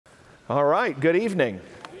All right, good evening.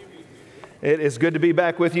 It is good to be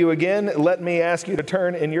back with you again. Let me ask you to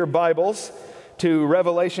turn in your Bibles to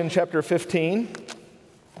Revelation chapter 15,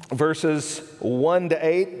 verses 1 to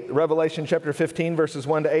 8. Revelation chapter 15, verses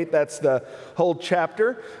 1 to 8. That's the whole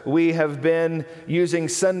chapter. We have been using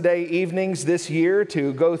Sunday evenings this year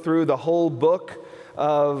to go through the whole book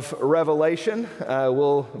of Revelation.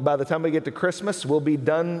 By the time we get to Christmas, we'll be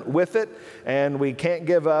done with it, and we can't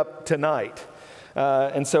give up tonight.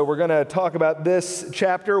 And so we're going to talk about this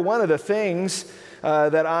chapter. One of the things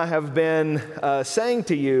that I have been saying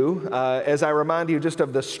to you as I remind you just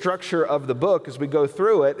of the structure of the book as we go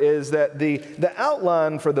through it is that the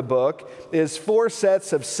outline for the book is 4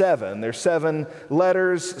 sets of 7. There's 7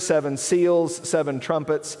 letters, 7 seals, 7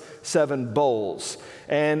 trumpets, 7 bowls.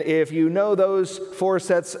 And if you know those 4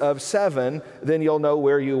 sets of 7, then you'll know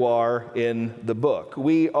where you are in the book.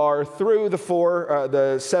 We are through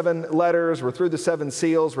the 7 letters, we're through the 7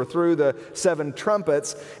 seals, we're through the 7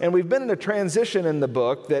 trumpets, and we've been in a transition in the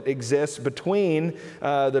book that exists between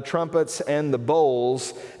the trumpets and the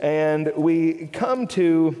bowls, and we come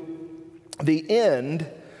to the end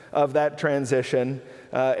of that transition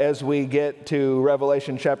as we get to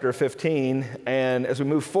Revelation chapter 15, and as we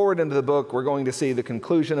move forward into the book, we're going to see the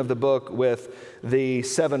conclusion of the book with the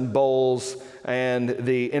 7 bowls and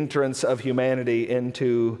the entrance of humanity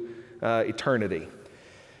into eternity.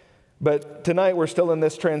 But tonight we're still in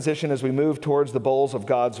this transition as we move towards the bowls of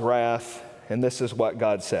God's wrath, and this is what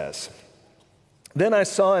God says. Then I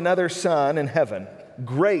saw another sign in heaven,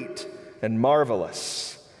 great and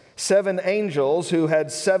marvelous. 7 angels who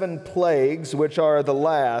had 7 plagues, which are the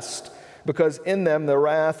last, because in them the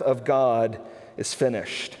wrath of God is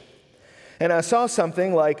finished. And I saw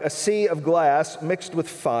something like a sea of glass mixed with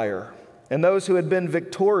fire, and those who had been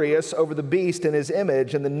victorious over the beast and his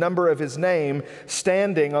image and the number of his name,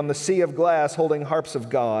 standing on the sea of glass holding harps of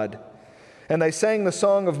God. And they sang the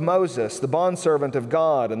song of Moses, the bondservant of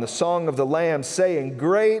God, and the song of the Lamb, saying,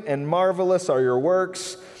 Great and marvelous are your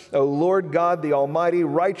works, O Lord God the Almighty,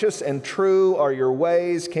 righteous and true are your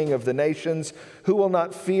ways, King of the nations. Who will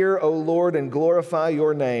not fear, O Lord, and glorify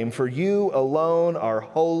your name? For you alone are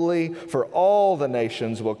holy, for all the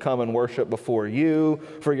nations will come and worship before you,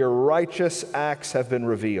 for your righteous acts have been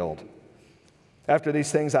revealed. After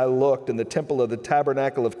these things I looked, and the temple of the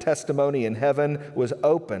tabernacle of testimony in heaven was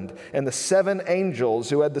opened, and the 7 angels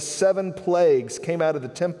who had the 7 plagues came out of the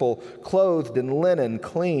temple, clothed in linen,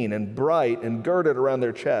 clean and bright, and girded around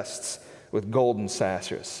their chests with golden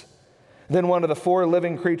sashes. Then one of the 4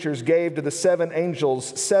 living creatures gave to the 7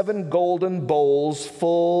 angels 7 golden bowls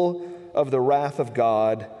full of the wrath of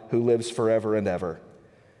God who lives forever and ever.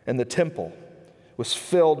 And the temple was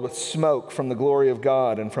filled with smoke from the glory of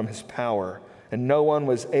God and from his power. And no one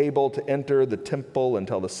was able to enter the temple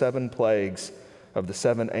until the 7 plagues of the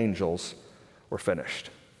 7 angels were finished.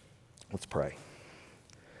 Let's pray.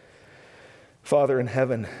 Father in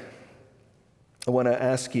heaven, I want to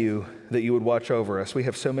ask you that you would watch over us. We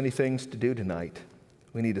have so many things to do tonight.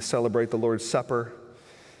 We need to celebrate the Lord's Supper.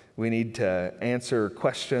 We need to answer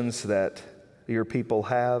questions that your people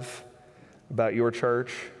have about your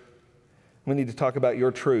church. We need to talk about your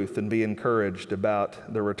truth and be encouraged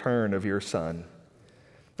about the return of your Son.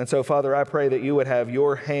 And so, Father, I pray that you would have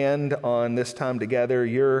your hand on this time together,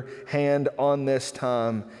 your hand on this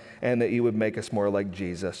time, and that you would make us more like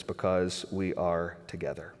Jesus because we are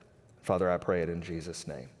together. Father, I pray it in Jesus'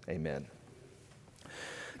 name. Amen.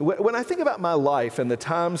 When I think about my life and the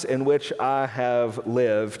times in which I have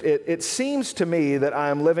lived, it seems to me that I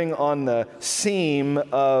am living on the seam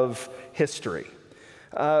of history.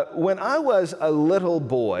 When I was a little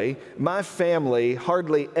boy, my family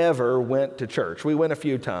hardly ever went to church. We went a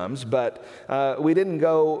few times, but we didn't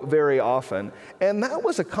go very often. And that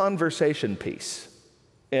was a conversation piece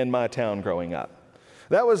in my town growing up.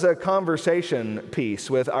 That was a conversation piece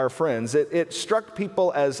with our friends. It struck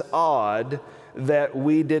people as odd that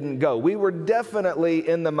we didn't go. We were definitely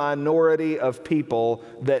in the minority of people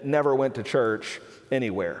that never went to church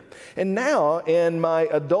anywhere. And now, in my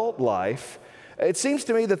adult life, it seems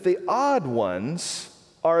to me that the odd ones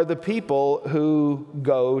are the people who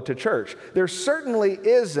go to church. There certainly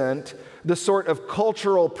isn't the sort of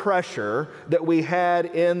cultural pressure that we had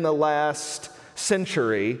in the last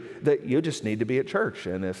century that you just need to be at church.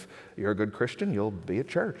 And if you're a good Christian, you'll be at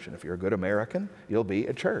church. And if you're a good American, you'll be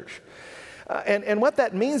at church. And what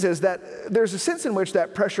that means is that there's a sense in which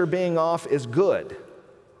that pressure being off is good.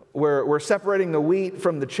 We're separating the wheat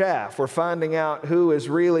from the chaff. We're finding out who is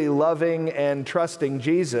really loving and trusting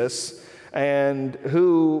Jesus and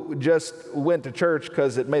who just went to church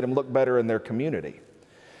because it made them look better in their community.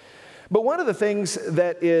 But one of the things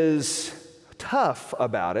that is tough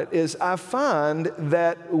about it is I find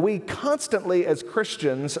that we constantly, as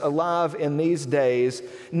Christians alive in these days,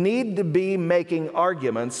 need to be making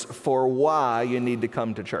arguments for why you need to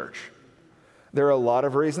come to church. There are a lot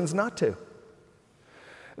of reasons not to.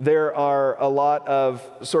 There are a lot of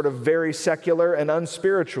sort of very secular and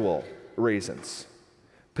unspiritual reasons.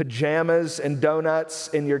 Pajamas and donuts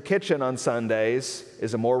in your kitchen on Sundays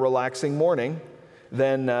is a more relaxing morning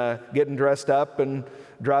than getting dressed up and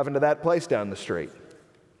driving to that place down the street.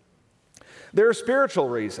 There are spiritual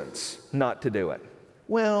reasons not to do it.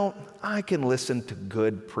 Well, I can listen to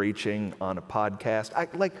good preaching on a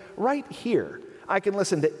podcast. Like right here, I can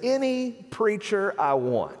listen to any preacher I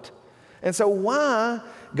want. And so why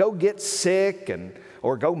go get sick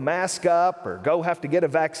or go mask up or go have to get a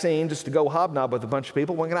vaccine just to go hobnob with a bunch of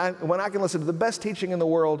people when I can listen to the best teaching in the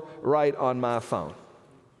world right on my phone?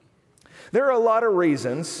 There are a lot of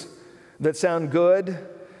reasons that sound good,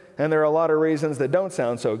 and there are a lot of reasons that don't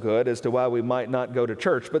sound so good as to why we might not go to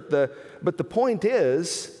church. But the point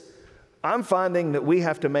is, I'm finding that we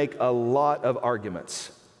have to make a lot of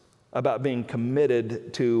arguments about being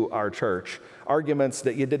committed to our church, arguments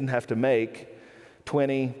that you didn't have to make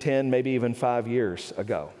 20, 10, maybe even 5 years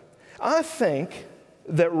ago. I think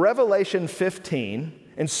that Revelation 15,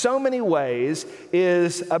 in so many ways,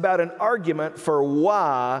 is about an argument for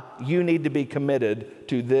why you need to be committed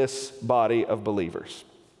to this body of believers.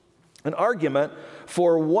 An argument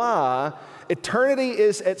for why eternity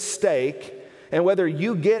is at stake, and whether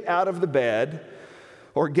you get out of the bed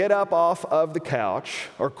or get up off of the couch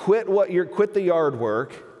or quit the yard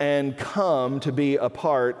work and come to be a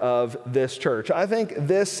part of this church. I think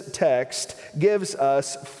this text gives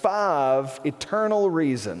us 5 eternal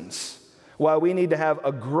reasons why we need to have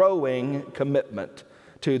a growing commitment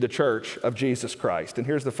to the church of Jesus Christ. And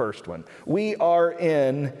here's the first one. We are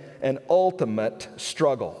in an ultimate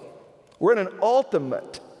struggle. We're in an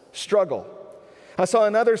ultimate struggle. I saw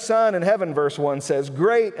another sign in heaven, verse 1 says,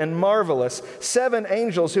 great and marvelous, 7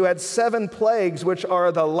 angels who had 7 plagues, which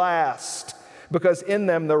are the last, because in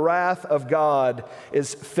them the wrath of God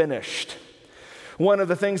is finished. One of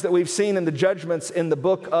the things that we've seen in the judgments in the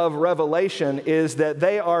book of Revelation is that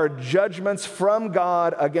they are judgments from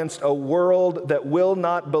God against a world that will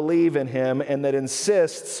not believe in Him and that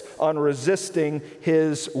insists on resisting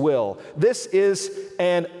His will. This is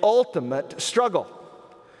an ultimate struggle.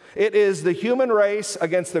 It is the human race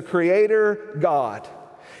against the Creator God.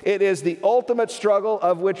 It is the ultimate struggle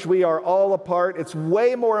of which we are all a part. It's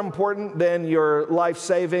way more important than your life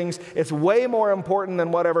savings. It's way more important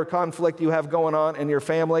than whatever conflict you have going on in your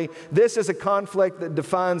family. This is a conflict that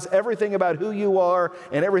defines everything about who you are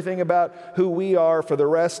and everything about who we are for the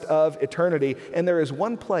rest of eternity. And there is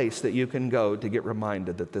one place that you can go to get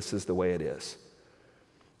reminded that this is the way it is.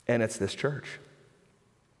 And it's this church.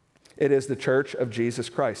 It is the church of Jesus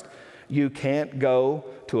Christ. You can't go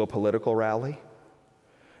to a political rally.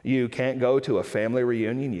 You can't go to a family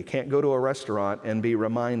reunion. You can't go to a restaurant and be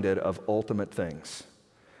reminded of ultimate things.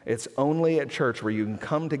 It's only at church where you can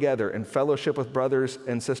come together and fellowship with brothers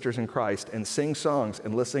and sisters in Christ and sing songs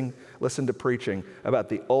and listen to preaching about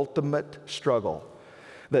the ultimate struggle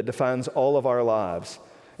that defines all of our lives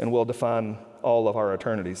and will define all of our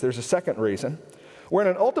eternities. There's a second reason. We're in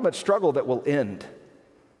an ultimate struggle that will end.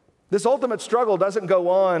 This ultimate struggle doesn't go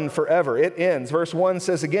on forever. It ends. Verse 1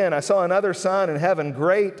 says again, I saw another sign in heaven,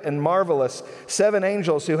 great and marvelous, 7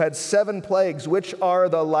 angels who had 7 plagues, which are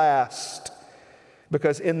the last,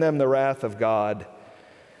 because in them the wrath of God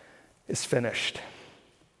is finished.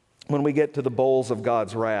 When we get to the bowls of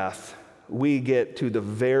God's wrath, we get to the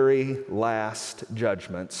very last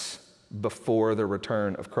judgments before the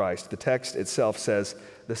return of Christ. The text itself says,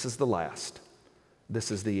 this is the last. This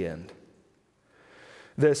is the end.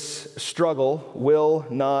 This struggle will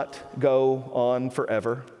not go on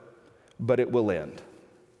forever, but it will end.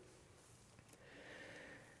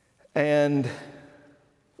 And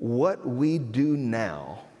what we do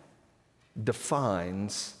now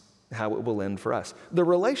defines how it will end for us. The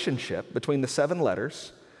relationship between the 7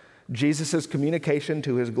 letters, Jesus' communication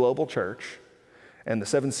to His global church, and the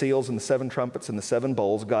 7 seals and the 7 trumpets and the 7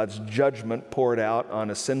 bowls, God's judgment poured out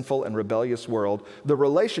on a sinful and rebellious world. The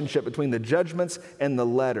relationship between the judgments and the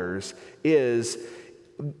letters is,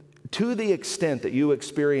 to the extent that you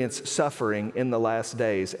experience suffering in the last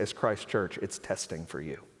days as Christ's church, it's testing for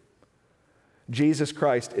you. Jesus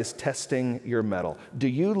Christ is testing your mettle. Do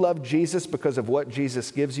you love Jesus because of what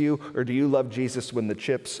Jesus gives you, or do you love Jesus when the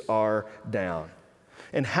chips are down?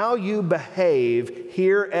 And how you behave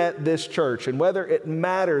here at this church and whether it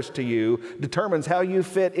matters to you determines how you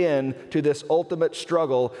fit in to this ultimate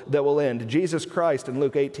struggle that will end. Jesus Christ in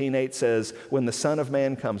Luke 18:8 says, when the Son of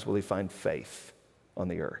Man comes, will he find faith on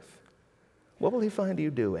the earth? What will he find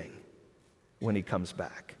you doing when he comes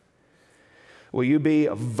back? Will you be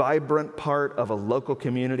a vibrant part of a local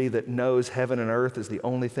community that knows heaven and earth is the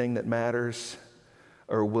only thing that matters?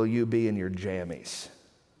 Or will you be in your jammies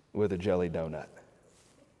with a jelly donut?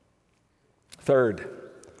 Third,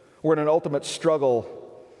 we're in an ultimate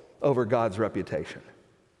struggle over God's reputation.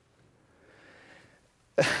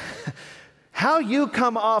 How you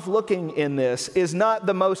come off looking in this is not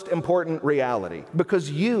the most important reality,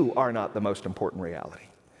 because you are not the most important reality.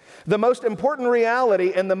 The most important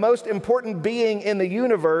reality and the most important being in the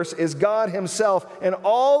universe is God himself, and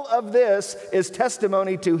all of this is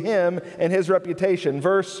testimony to him and his reputation.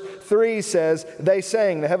 Verse 3 says, they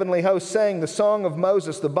sang, the heavenly host sang the song of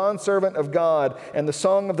Moses, the bondservant of God, and the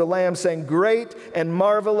song of the Lamb, saying, great and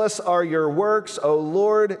marvelous are your works, O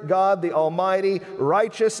Lord God the Almighty.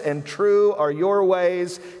 Righteous and true are your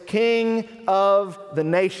ways, King of the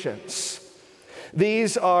nations.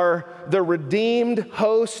 These are the redeemed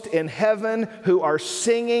host in heaven who are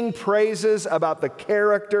singing praises about the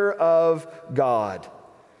character of God.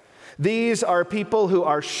 These are people who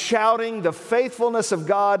are shouting the faithfulness of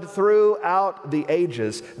God throughout the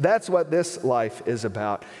ages. That's what this life is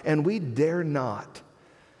about. And we dare not,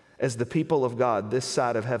 as the people of God this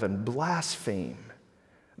side of heaven, blaspheme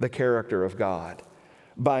the character of God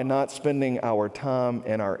by not spending our time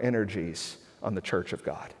and our energies on the church of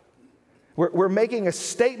God. We're making a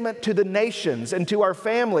statement to the nations and to our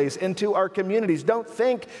families and to our communities. Don't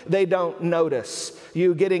think they don't notice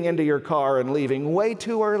you getting into your car and leaving way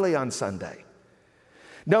too early on Sunday.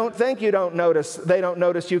 Don't think they don't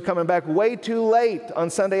notice you coming back way too late on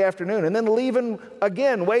Sunday afternoon and then leaving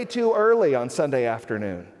again way too early on Sunday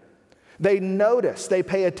afternoon. They notice, they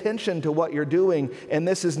pay attention to what you're doing, and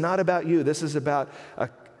this is not about you. This is about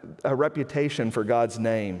a reputation for God's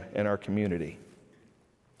name in our community.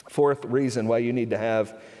 Fourth reason why you need to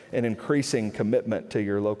have an increasing commitment to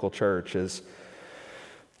your local church is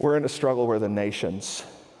we're in a struggle where the nations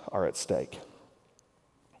are at stake.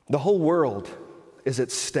 The whole world is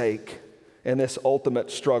at stake in this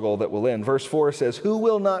ultimate struggle that will end. Verse 4 says, who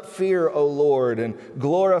will not fear, O Lord, and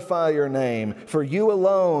glorify your name? For you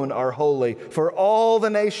alone are holy. For all the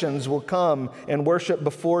nations will come and worship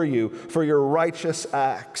before you, for your righteous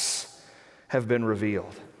acts have been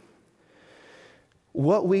revealed.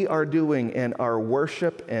 What we are doing in our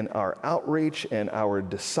worship and our outreach and our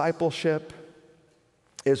discipleship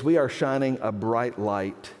is we are shining a bright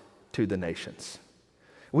light to the nations.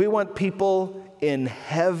 We want people in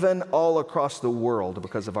heaven all across the world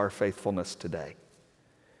because of our faithfulness today.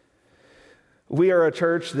 We are a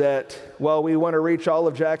church that, while we want to reach all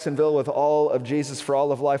of Jacksonville with all of Jesus for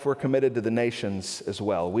all of life, we're committed to the nations as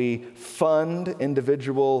well. We fund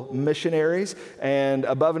individual missionaries, and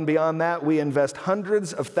above and beyond that, we invest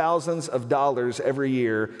hundreds of thousands of dollars every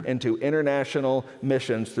year into international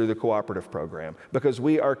missions through the cooperative program, because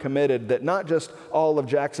we are committed that not just all of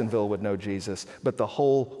Jacksonville would know Jesus, but the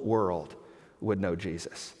whole world would know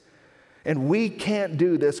Jesus. And we can't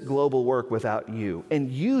do this global work without you.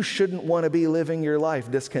 And you shouldn't want to be living your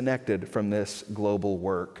life disconnected from this global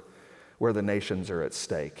work where the nations are at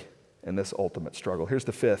stake in this ultimate struggle. Here's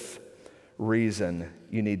the fifth reason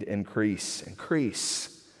you need to increase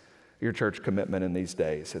your church commitment in these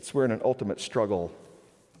days. We're in an ultimate struggle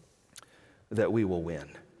that we will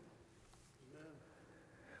win.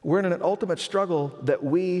 We're in an ultimate struggle that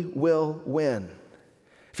we will win.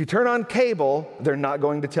 If you turn on cable, they're not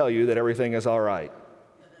going to tell you that everything is all right.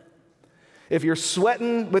 If you're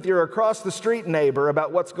sweating with your across the street neighbor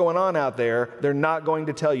about what's going on out there, they're not going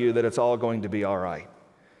to tell you that it's all going to be all right.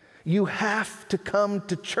 You have to come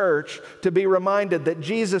to church to be reminded that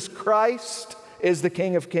Jesus Christ is the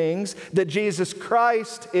King of Kings, that Jesus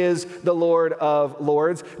Christ is the Lord of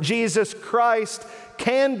Lords. Jesus Christ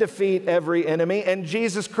can defeat every enemy, and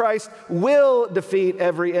Jesus Christ will defeat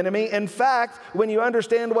every enemy. In fact, when you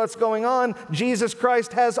understand what's going on, Jesus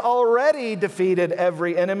Christ has already defeated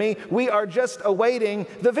every enemy. We are just awaiting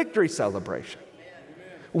the victory celebration.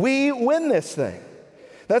 We win this thing.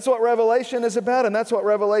 That's what Revelation is about, and that's what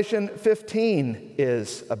Revelation 15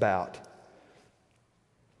 is about.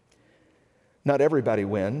 Not everybody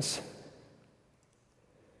wins.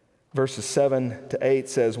 Verses 7 to 8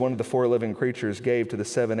 says, one of the four living creatures gave to the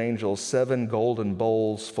seven angels 7 golden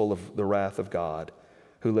bowls full of the wrath of God,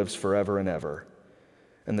 who lives forever and ever.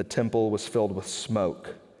 And the temple was filled with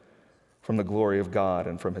smoke from the glory of God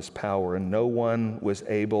and from his power, and no one was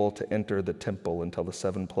able to enter the temple until the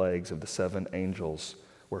 7 plagues of the 7 angels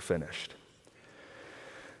were finished.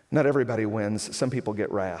 Not everybody wins. Some people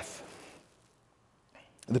get wrath.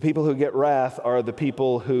 The people who get wrath are the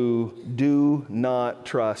people who do not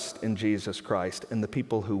trust in Jesus Christ, and the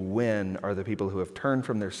people who win are the people who have turned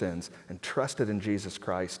from their sins and trusted in Jesus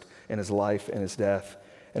Christ, in his life, in his death,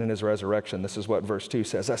 and in his resurrection. This is what verse 2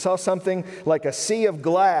 says. I saw something like a sea of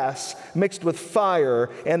glass mixed with fire,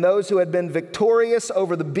 and those who had been victorious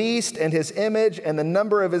over the beast and his image and the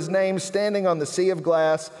number of his name standing on the sea of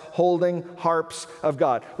glass, holding harps of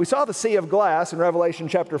God. We saw the sea of glass in Revelation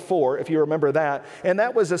chapter 4, if you remember that, and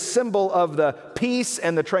that was a symbol of the peace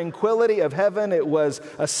and the tranquility of heaven. It was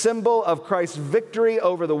a symbol of Christ's victory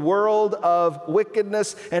over the world of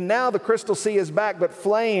wickedness, and now the crystal sea is back, but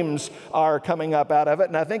flames are coming up out of it.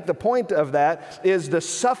 And I think the point of that is the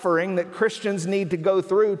suffering that Christians need to go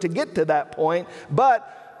through to get to that point.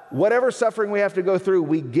 But whatever suffering we have to go through,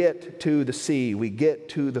 we get to the sea, we get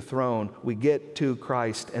to the throne, we get to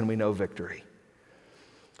Christ, and we know victory.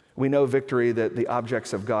 We know victory that the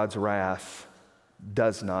objects of God's wrath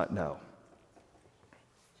does not know.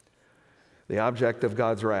 The object of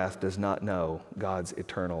God's wrath does not know God's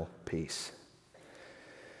eternal peace.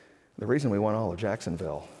 The reason we want all of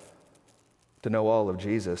Jacksonville to know all of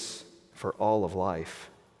Jesus for all of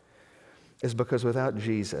life is because without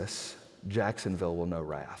Jesus, Jacksonville will know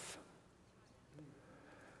wrath.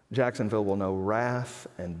 Jacksonville will know wrath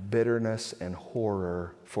and bitterness and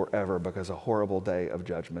horror forever because a horrible day of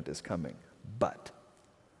judgment is coming. But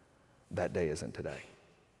that day isn't today.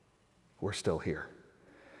 We're still here.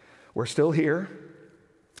 We're still here.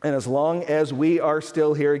 And as long as we are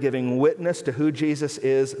still here giving witness to who Jesus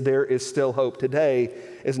is, there is still hope. Today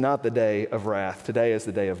is not the day of wrath. Today is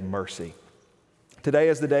the day of mercy. Today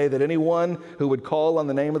is the day that anyone who would call on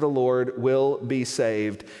the name of the Lord will be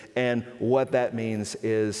saved. And what that means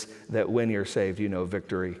is that when you're saved, you know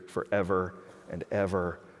victory forever and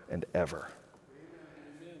ever and ever.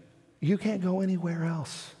 You can't go anywhere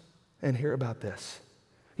else and hear about this.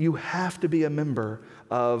 You have to be a member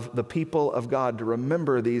of the people of God to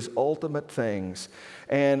remember these ultimate things.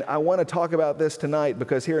 And I want to talk about this tonight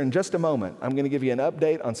because here in just a moment, I'm going to give you an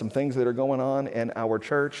update on some things that are going on in our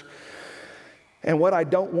church. And what I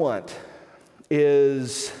don't want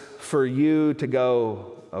is for you to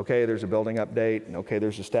go, okay, there's a building update, and okay,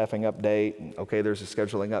 there's a staffing update, and okay, there's a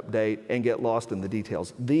scheduling update, and get lost in the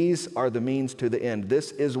details. These are the means to the end.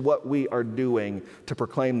 This is what we are doing to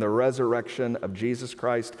proclaim the resurrection of Jesus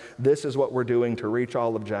Christ. This is what we're doing to reach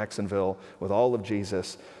all of Jacksonville with all of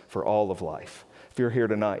Jesus for all of life. If you're here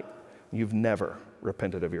tonight, you've never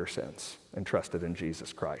repented of your sins and trusted in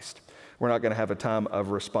Jesus Christ. We're not going to have a time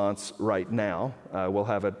of response right now. We'll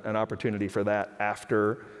have an opportunity for that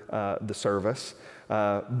after the service.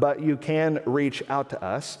 But you can reach out to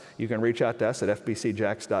us. You can reach out to us at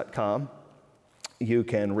fbcjacks.com. You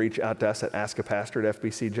can reach out to us at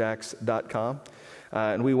askapastor@fbcjacks.com.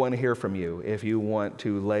 And we want to hear from you if you want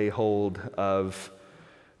to lay hold of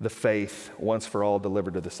the faith once for all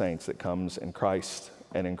delivered to the saints that comes in Christ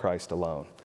and in Christ alone.